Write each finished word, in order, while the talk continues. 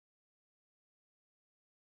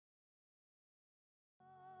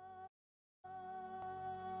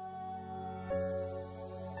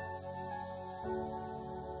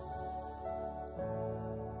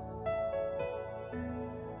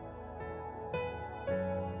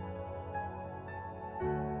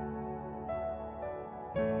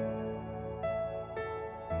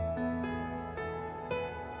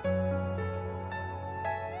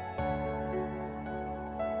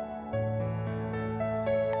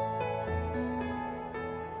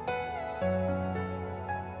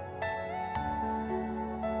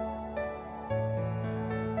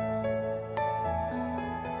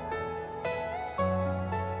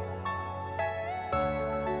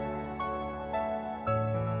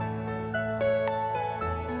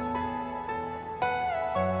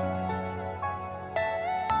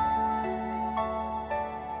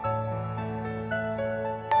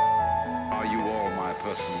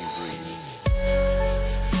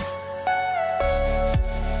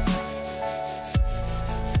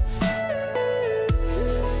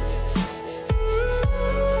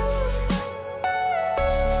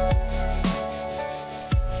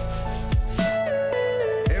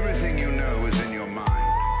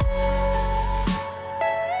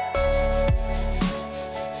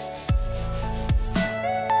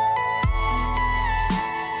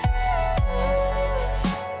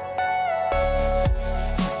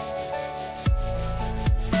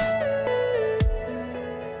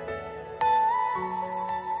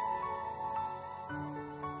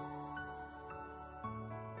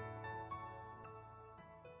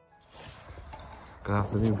Good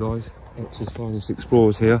afternoon, guys. Yorkshire's finest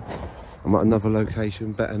explorers here. I'm at another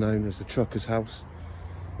location better known as the trucker's house.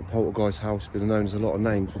 The poltergeist house, been known as a lot of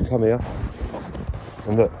names. We come here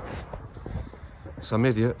and look, some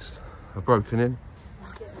idiots are broken in.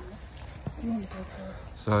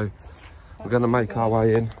 So we're going to make our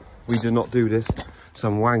way in. We did not do this.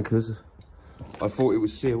 Some wankers. I thought it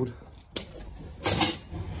was sealed.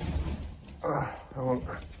 Hang on.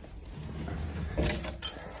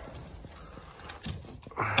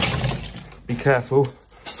 Be careful.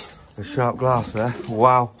 There's sharp glass there.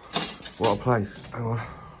 Wow. What a place. Hang on.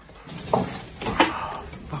 Oh,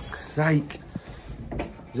 fuck's sake.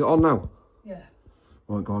 Is it on now? Yeah.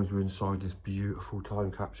 Right, guys, we're inside this beautiful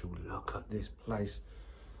time capsule. Look at this place.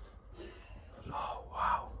 Oh,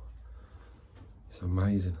 wow. It's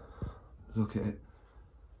amazing. Look at it.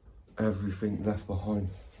 Everything left behind.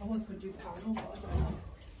 I was going to do paranormal, but I don't know.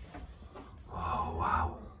 Oh,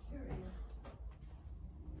 wow.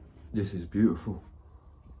 This is beautiful.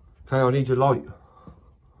 Okay, I need your light.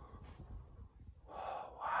 Oh,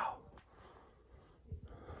 wow.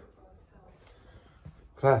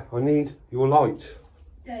 Claire, I need your light.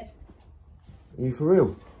 Dead. Are you for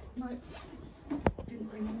real? No. Didn't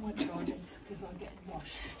bring all my chargers because I'm getting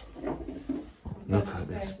washed. Look at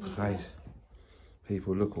this place.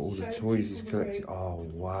 People, look at all the toys he's collected. Oh,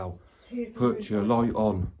 wow. Put your light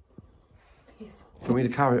on. Do you want me to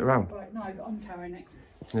carry it around? Right, no, but I'm carrying it.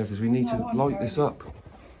 Yeah, because we need to light this up.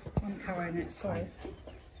 I'm carrying it, sorry.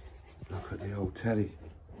 Look at the old telly.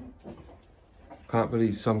 Can't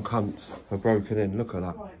believe some cunts are broken in. Look at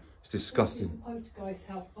that. Right. It's disgusting. This is the poltergeist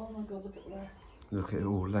house. Oh my god, look at that. Look at it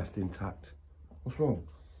all left intact. What's wrong?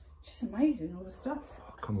 It's just amazing, all the stuff.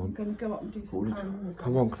 Oh, come on. I'm going to go up and do some paranormal.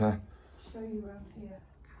 Come on, Claire. Show you around here.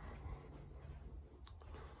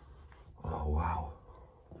 Oh, wow.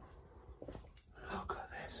 Look at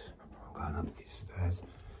this. I'm going up these stairs.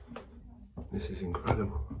 This is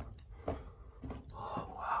incredible. Oh,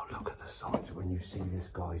 wow. Look at the size when you see this,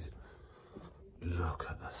 guys. Look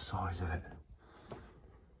at the size of it.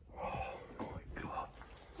 Oh, my God.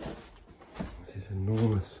 This is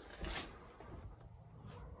enormous.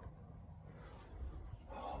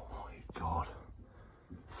 Oh, my God.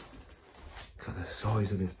 Look at the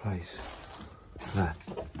size of this place. There.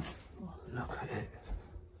 Look at it.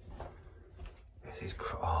 This is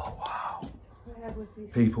oh, wow.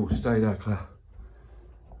 People, stay there, Claire.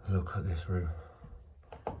 Look at this room.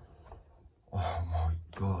 Oh my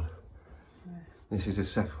God. Yeah. This is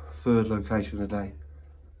the third location of the day.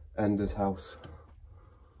 Ender's house.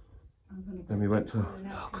 Then we went to,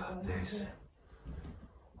 look at this.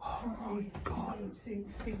 Oh my God. See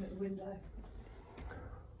at the window.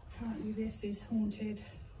 Apparently this is haunted.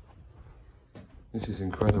 This is an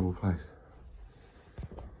incredible place.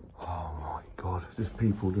 Oh my God, just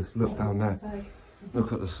people, just look down there.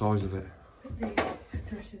 Look at the size of it. Put the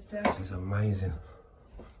addresses down. This is amazing.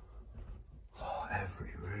 Oh,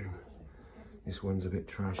 every room. This one's a bit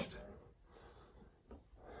trashed.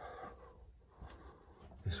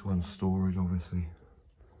 This one's storage, obviously.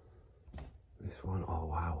 This one, oh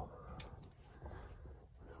wow.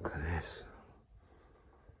 Look at this.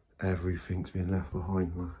 Everything's been left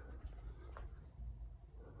behind, look.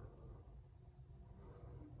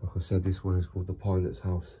 Like I said, this one is called the pilot's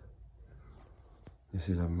house. This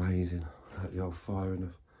is amazing. At the old fire in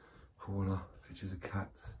the corner, pictures of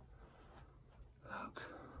cats. Look.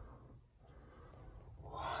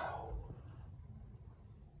 Wow.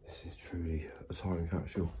 This is truly a time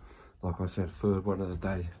capsule. Like I said, third one of the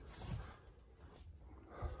day.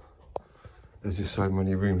 There's just so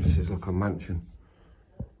many rooms. This is like a mansion.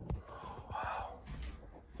 Oh, wow.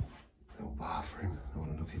 Little bathroom. I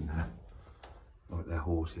want to look in there. Like their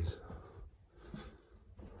horses.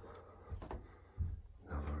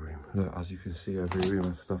 Another room. Look, as you can see, every room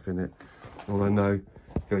has stuff in it. All I know,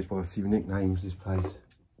 it goes by a few nicknames, this place. The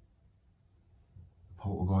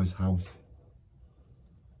poltergeist house.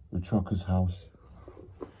 The trucker's house.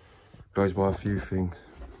 Goes by a few things.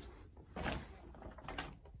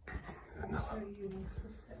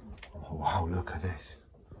 Oh wow, look at this.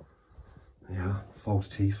 Yeah, false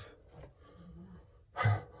teeth.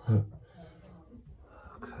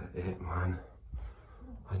 It, man.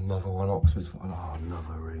 Another one, Oxford's. Oh,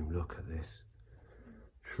 another room. Look at this.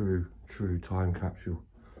 True time capsule.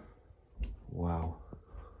 Wow.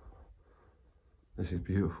 This is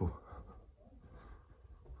beautiful.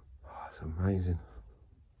 Oh, it's amazing.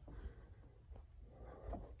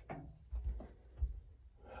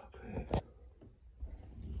 Look at it.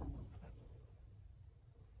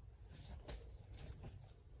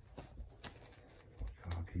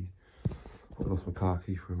 Car key. I lost my car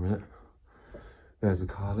key for a minute. There's the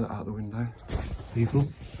car out the window, people.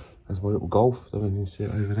 There's my little Golf, don't know if you can see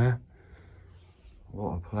it over there.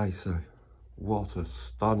 What a place though. What a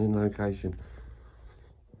stunning location.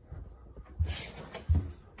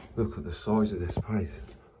 Look at the size of this place.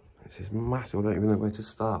 This is massive, I don't even know where to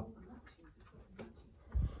start.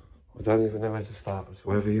 I don't even know where to start, so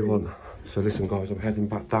wherever you want. So listen guys, I'm heading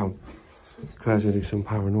back down. Claire's gonna do some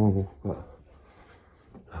paranormal, but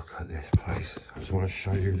look at this place. I just want to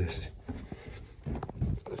show you this.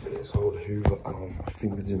 Look at this old Hoover. Oh, my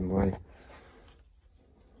finger's in the way.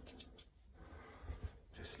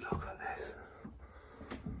 Just look at this.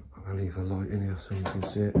 I'm gonna leave a light in here so you can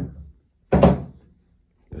see it.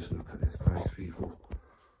 Just look at this place, people.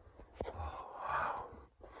 Oh wow.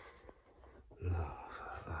 Look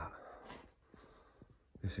at that.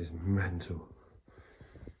 This is mental.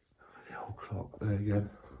 Look at the old clock there again.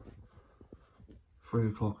 3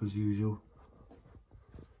 o'clock as usual.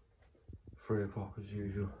 3 o'clock as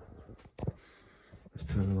usual.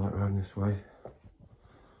 Let's turn the light around this way.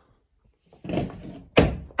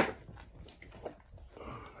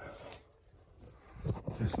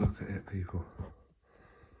 Just look at it, people.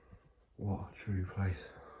 What a true place.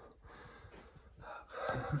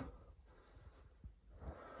 Look.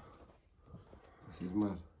 This is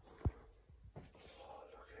mad. Oh,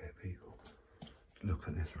 look at it, people. Look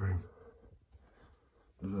at this room.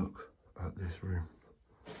 Look at this room.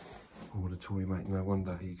 All the toy mate, no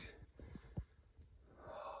wonder he...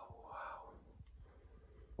 Oh, wow.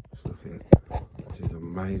 Just look at it. This is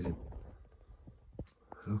amazing.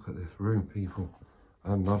 Look at this room, people.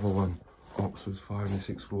 Another one. Oxford's Finest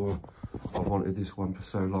Explorer. I've wanted this one for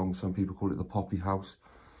so long. Some people call it the Poppy House.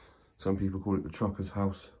 Some people call it the Trucker's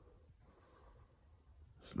House.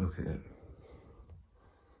 Just look at it.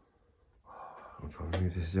 I'm trying to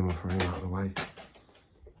move this Zimmer frame out of the way.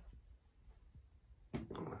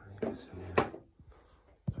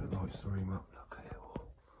 So it lights the room up. Look at it all.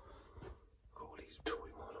 Got all these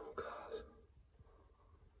toy model cars.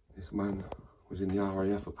 This man was in the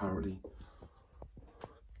RAF apparently.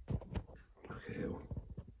 Look at it all.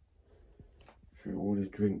 Sure, all his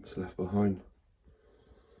drinks left behind.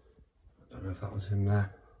 I don't know if that was him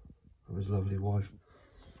there. Or his lovely wife.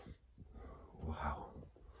 Wow.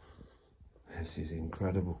 This is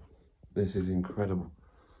incredible. This is incredible.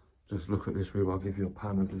 Just look at this room. I'll give you a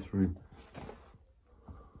pan of this room.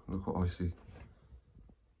 Look what I see.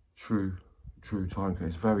 True time.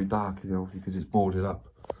 It's very dark, you know, because it's boarded up.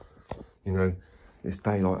 You know, it's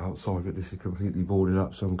daylight outside, but this is completely boarded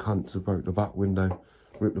up. Some cunts have broke the back window,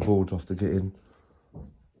 ripped the boards off to get in.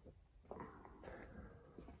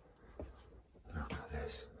 Look at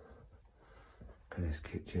this. Look at this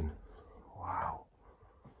kitchen. Wow.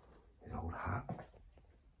 The old hat.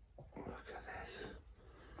 Look at this.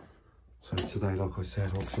 So today, like I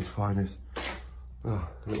said, Oxford's Finest. Ah,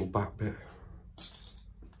 a little back bit.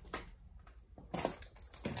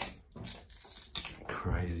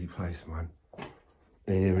 Crazy place, man.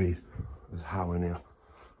 Eerie as hell in here.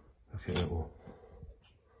 Look at it all.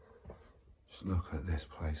 Just look at this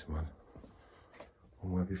place, man.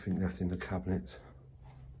 And everything left in the cabinets.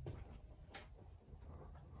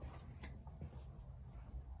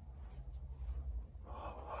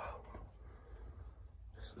 Oh wow.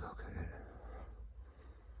 Just look at it.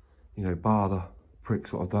 You know, bar the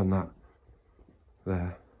pricks that I've done that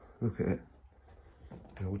there. Look at it.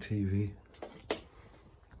 The old TV.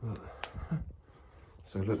 Look.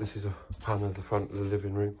 So look, this is a pan of the front of the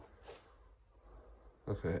living room.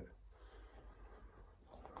 Look at it.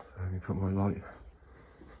 Let me put my light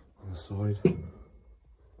on the side so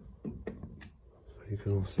you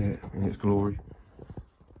can all see it in its glory.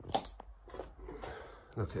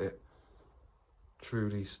 Look at it.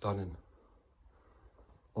 Truly stunning.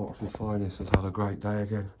 Oxford Finest has had a great day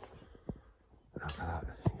again. Look at that.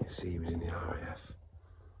 You can see he was in the RAF.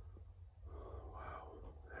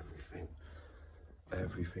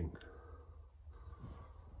 Everything.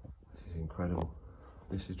 This is incredible.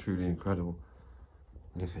 This is truly incredible.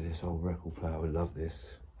 Look at this old record player. I would love this.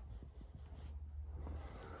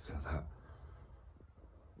 Look at that.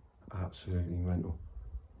 Absolutely mental.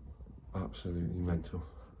 Absolutely mental.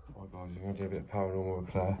 Right guys, I'm going to do a bit of paranormal with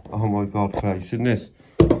Claire. Oh my god, Claire, you seen this?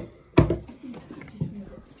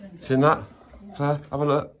 Seen that? Claire, have a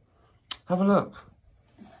look. Have a look.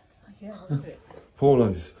 Yeah, what is it?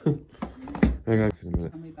 Pornos. There you go for a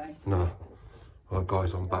minute. Can we back? No. Right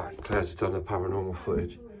guys, I'm back. Claire's done the paranormal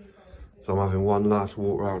footage. So I'm having one last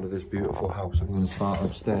walk around of this beautiful house. I'm going to start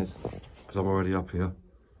upstairs because I'm already up here.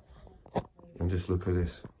 And just look at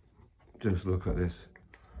this. Just look at this.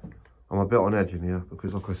 I'm a bit on edge in here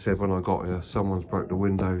because like I said when I got here, someone's broke the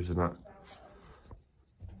windows and that.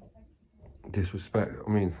 disrespect. I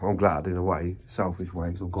mean, I'm glad in a way, selfish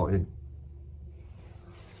ways, I've got in.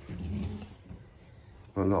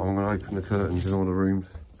 But look, I'm going to open the curtains in all the rooms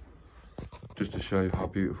just to show you how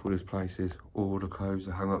beautiful this place is. All the clothes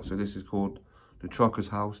are hung up. So this is called the trucker's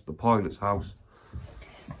house, the pilot's house,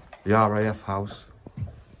 the RAF house,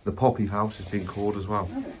 the poppy house has been called as well.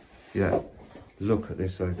 Yeah, look at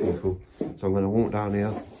this though, people. So I'm going to walk down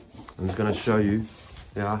here. I'm just going to show you.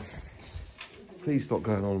 Yeah. Please stop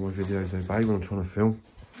going on with videos though, babe, when I'm trying to film.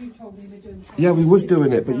 You told me we're doing. Yeah, we was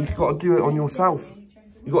doing it, but you've got to do it on yourself.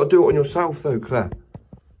 You've got to do it on yourself though, Claire.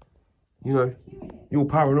 You know, you're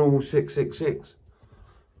paranormal 666.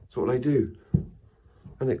 That's what they do.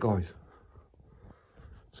 Isn't it, guys?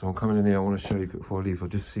 So I'm coming in here, I want to show you before I leave. I'll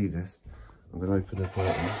just see this. I'm going to open the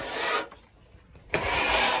curtain.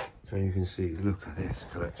 So you can see, look at this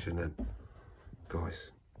collection then.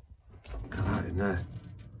 Guys, look at that in there.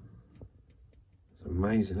 It's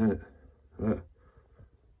amazing, isn't it? Look.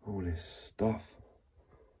 All this stuff.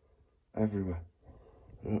 Everywhere.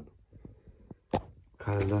 Look.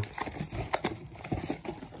 Calendar.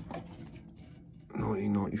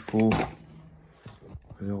 1994.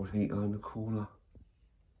 The old heater in the corner.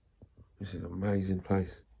 This is an amazing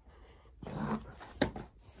place. I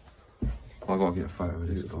gotta get a photo of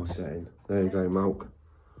this guy setting. There you go, Malk.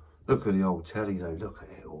 Look at the old telly though, look at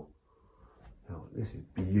it all. Oh, this is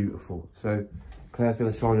beautiful. So Claire's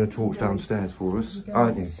gonna shine her torch downstairs for us,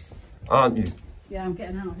 aren't you? Aren't you? Yeah, I'm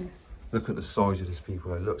getting out of here. Look at the size of this,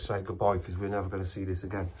 people though. Look, say goodbye because we're never gonna see this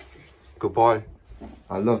again. Goodbye.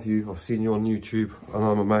 I love you. I've seen you on YouTube and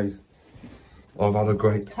I'm amazed. I've had a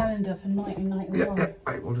great Calendar for 1991. Yeah,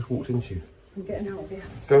 I just walked into you. I'm getting out of here.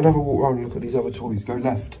 Go and have a walk around and look at these other toys. Go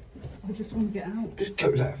left. I just want to get out. Just go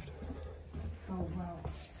left. Oh wow.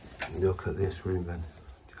 Look at this room then,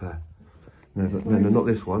 Claire. No, not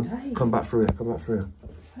this one. Stay. Come back through here, come back through here.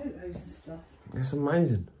 Photos and stuff. It's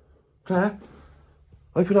amazing. Claire,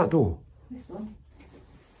 open that door. This one?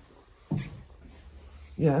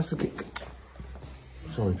 Yeah, that's a bit...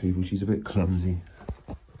 Sorry people, she's a bit clumsy.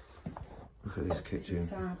 Look at this kitchen. This is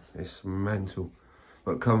sad. It's mental.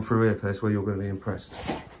 But come through here, Claire, that's where you're going to be impressed.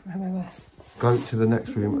 Where? Go to the next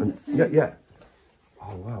room and... Yeah.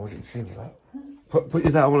 Oh wow, I didn't see that. Put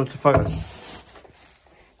yours out, I wanted to photo.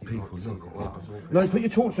 People, look at that. No, put your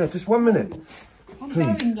torch there, just 1 minute. I'm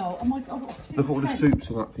Please. going though. Look at all the soups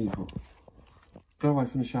and that, people. Go away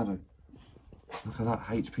from the shadow. Look at that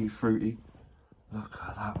HP Fruity. Look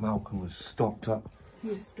at that, Malcolm was stocked up. He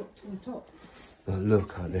was stocked on the top. But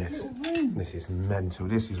look at this. This is mental.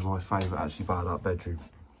 This is my favourite, actually, bar that bedroom.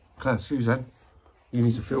 Claire, Suzanne, you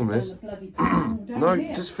need to film this. No,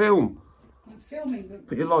 just film. I'm filming.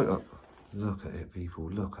 Put your light up. Look at it, people.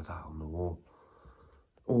 Look at that on the wall.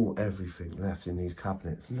 All everything left in these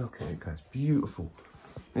cabinets. Look at it, guys. Beautiful.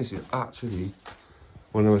 This is actually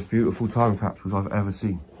one of the most beautiful time capsules I've ever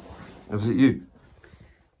seen. Was it you?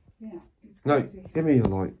 Yeah. It's No, crazy. give me your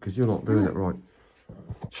light because you're not doing it right.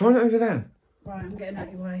 Shine it over there. Right, I'm getting out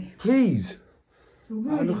of your way. Please.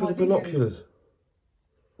 You're Oh, look at the binoculars.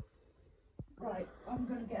 Right, I'm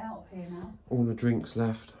going to get out of here now. All the drinks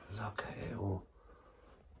left. Look at it all.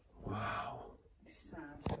 Wow. It's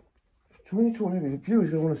sad. So when you're talking to me, the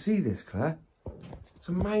viewers going to want to see this, Claire. It's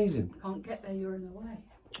amazing. Can't get there, you're in the way.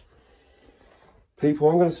 People,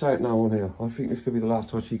 I'm going to say it now on here. I think this could be the last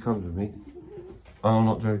time she comes with me. And I'm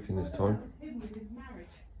not joking this time.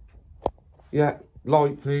 Yeah,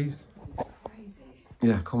 light, please. Crazy.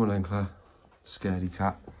 Yeah, come on then, Claire. Scaredy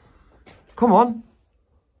cat. Come on.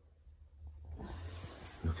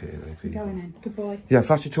 Look at it, though, people. Going in. Goodbye. Yeah,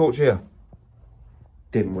 flash your torch here.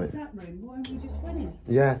 Didn't we? That room, why we just went in?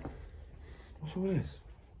 Yeah. What's all this?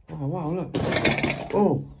 Oh, wow, look.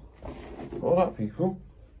 Oh. All that, people.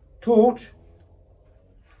 Torch.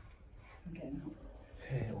 I'm getting out.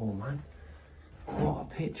 Hey, oh, man. What a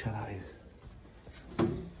picture that is.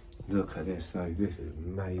 Look at this, though. This is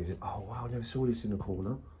amazing. Oh, wow, I never saw this in the corner.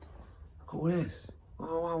 Look at all this.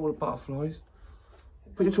 Oh, wow, all the butterflies.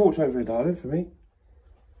 Put your torch over here, darling, for me.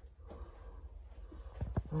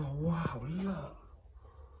 Oh, wow, look.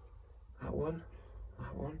 That one.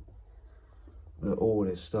 That one. Look, all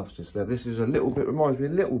this stuff just there. This is a little bit, reminds me a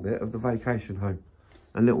little bit of the vacation home.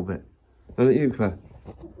 A little bit. Doesn't it you, Claire?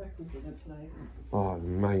 What record did I play? Oh,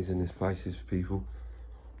 amazing this place is for people.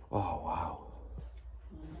 Oh, wow.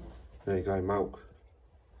 There you go, Malk.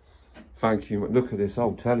 Thank you. Look at this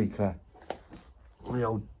old telly, Claire. The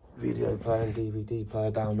old video player and DVD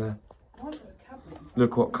player down there.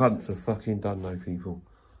 Look what cunts have fucking done though, people.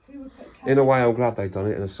 In a way, I'm glad they've done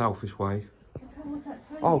it in a selfish way.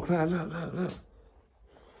 Oh, Claire, look, look, look.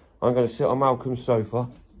 I'm going to sit on Malcolm's sofa.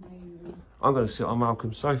 I'm going to sit on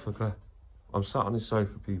Malcolm's sofa, Claire. I'm sat on this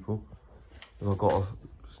sofa, people, and I've got to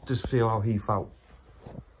just feel how he felt.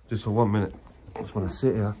 Just for 1 minute. I just want to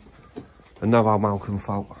sit here and know how Malcolm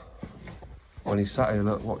felt when he sat here,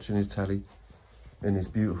 look, watching his telly in his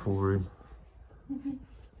beautiful room.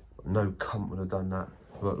 No cunt would have done that.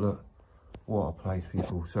 But look, what a place,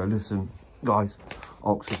 people. So listen, guys,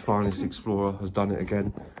 Oxford's finest explorer has done it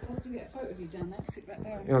again. I was going to get a photo of you down there, sit back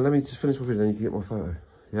down. Yeah, let me just finish my video, then you can get my photo.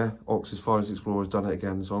 Yeah, Oxford's finest explorer has done it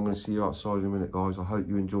again. So I'm going to see you outside in a minute, guys. I hope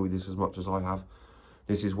you enjoyed this as much as I have.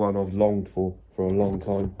 This is one I've longed for a long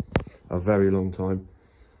time. A very long time.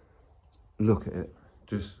 Look at it.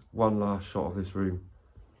 Just one last shot of this room.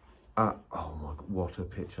 Oh my God, what a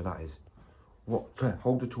picture that is. What? Claire,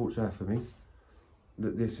 hold the torch there for me.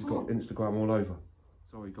 Look, this has got Instagram all over.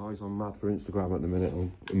 Sorry guys, I'm mad for Instagram at the minute.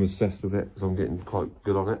 I'm obsessed with it because I'm getting quite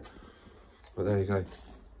good on it. But there you go.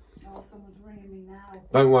 Oh, someone's ringing me now.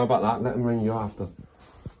 Don't worry about that. Let them ring you after.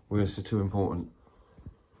 This is too important.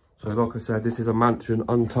 So like I said, this is a mansion,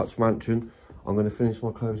 untouched mansion. I'm going to finish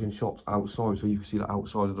my closing shots outside so you can see the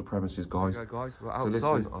outside of the premises, guys. Okay, guys, we're outside.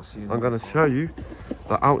 So listen, I'll see you. I'm going to show you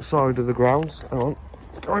the outside of the grounds. Hang on.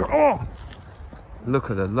 Oh!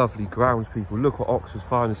 Look at the lovely grounds, people. Look what Oxford's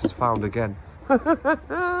finest has found again.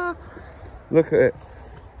 Look at it.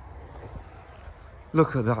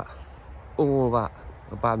 Look at that. All that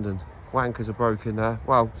abandoned. Wankers are broken there.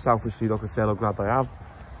 Well, selfishly, like I said, I'm glad they have.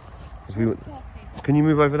 Can you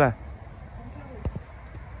move over there?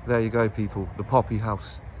 There you go, people. The Poppy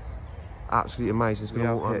House. Absolutely amazing. It's going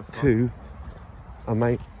to walk here two.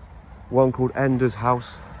 Mate. One called Ender's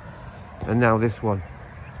House. And now this one.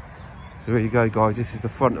 So there you go, guys. This is the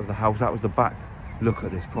front of the house. That was the back. Look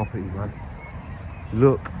at this property, man.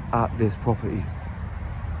 Look at this property.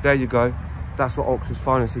 There you go. That's what Oxford's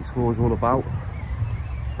finest explorer is all about.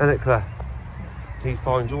 Isn't it, Claire? He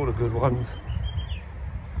finds all the good ones.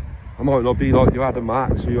 I might not be like you had a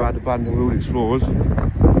Max or you had abandoned world explorers.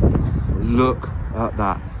 Look at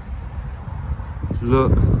that.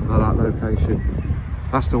 Look at that location.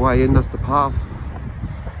 That's the way in, that's the path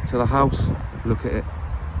to the house. Look at it.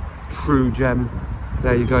 True gem.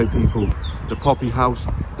 There you go, people. The Poppy House,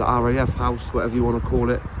 the RAF house, whatever you want to call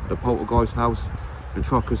it. The Poltergeist house, the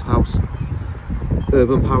Trucker's house.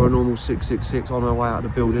 Urban Paranormal 666 on her way out of the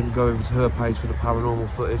building. Go over to her page for the paranormal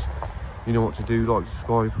footage. You know what to do, like,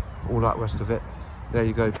 subscribe, all that rest of it. There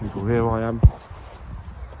you go, people. Here I am.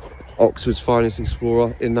 Oxford's finest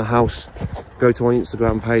explorer in the house. Go to my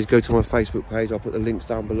Instagram page, go to my Facebook page. I'll put the links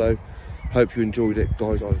down below. Hope you enjoyed it,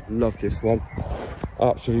 guys. I loved this one.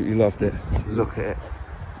 Absolutely loved it. Look at it.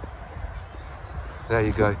 There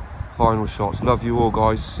you go. Final shots. Love you all,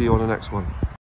 guys. See you on the next one.